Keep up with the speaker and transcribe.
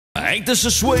Ain't this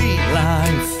a sweet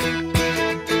life?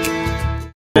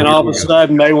 And all of a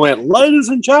sudden they went, ladies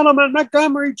and gentlemen,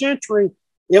 Montgomery Gentry.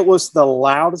 It was the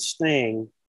loudest thing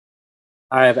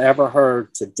I have ever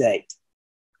heard to date.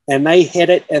 And they hit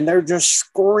it and they're just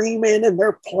screaming and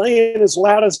they're playing as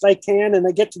loud as they can. And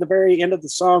they get to the very end of the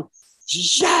song,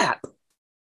 zap.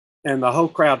 And the whole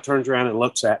crowd turns around and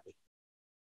looks at me.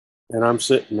 And I'm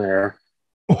sitting there.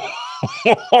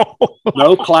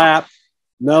 No clap,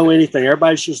 no anything.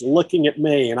 Everybody's just looking at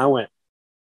me. And I went.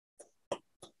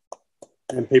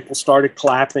 And people started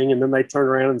clapping. And then they turned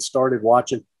around and started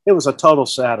watching. It was a total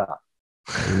setup.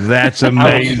 That's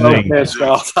amazing. I was so pissed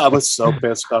off. I was so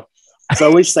pissed off.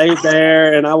 So we stayed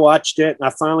there and I watched it. And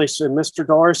I finally said, Mr.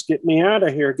 Doris, get me out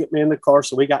of here. Get me in the car.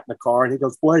 So we got in the car and he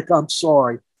goes, Blake, I'm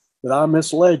sorry that I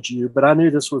misled you, but I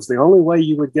knew this was the only way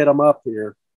you would get them up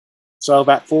here. So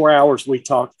about 4 hours we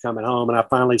talked coming home. And I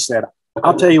finally said,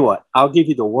 I'll tell you what, I'll give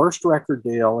you the worst record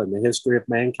deal in the history of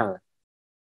mankind.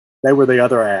 They were the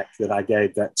other act that I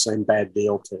gave that same bad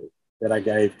deal to, that I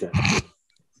gave to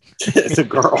the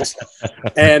girls.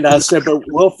 And I said, but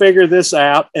we'll figure this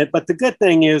out. But the good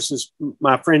thing is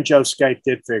my friend Joe Skate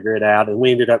did figure it out. And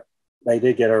we ended up, they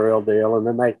did get a real deal. And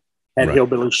then they had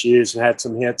Hillbilly Shoes and had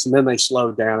some hits. And then they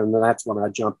slowed down. And then that's when I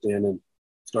jumped in and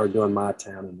started doing My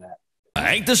Town and that.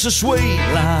 Ain't this a sweet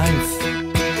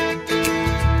life?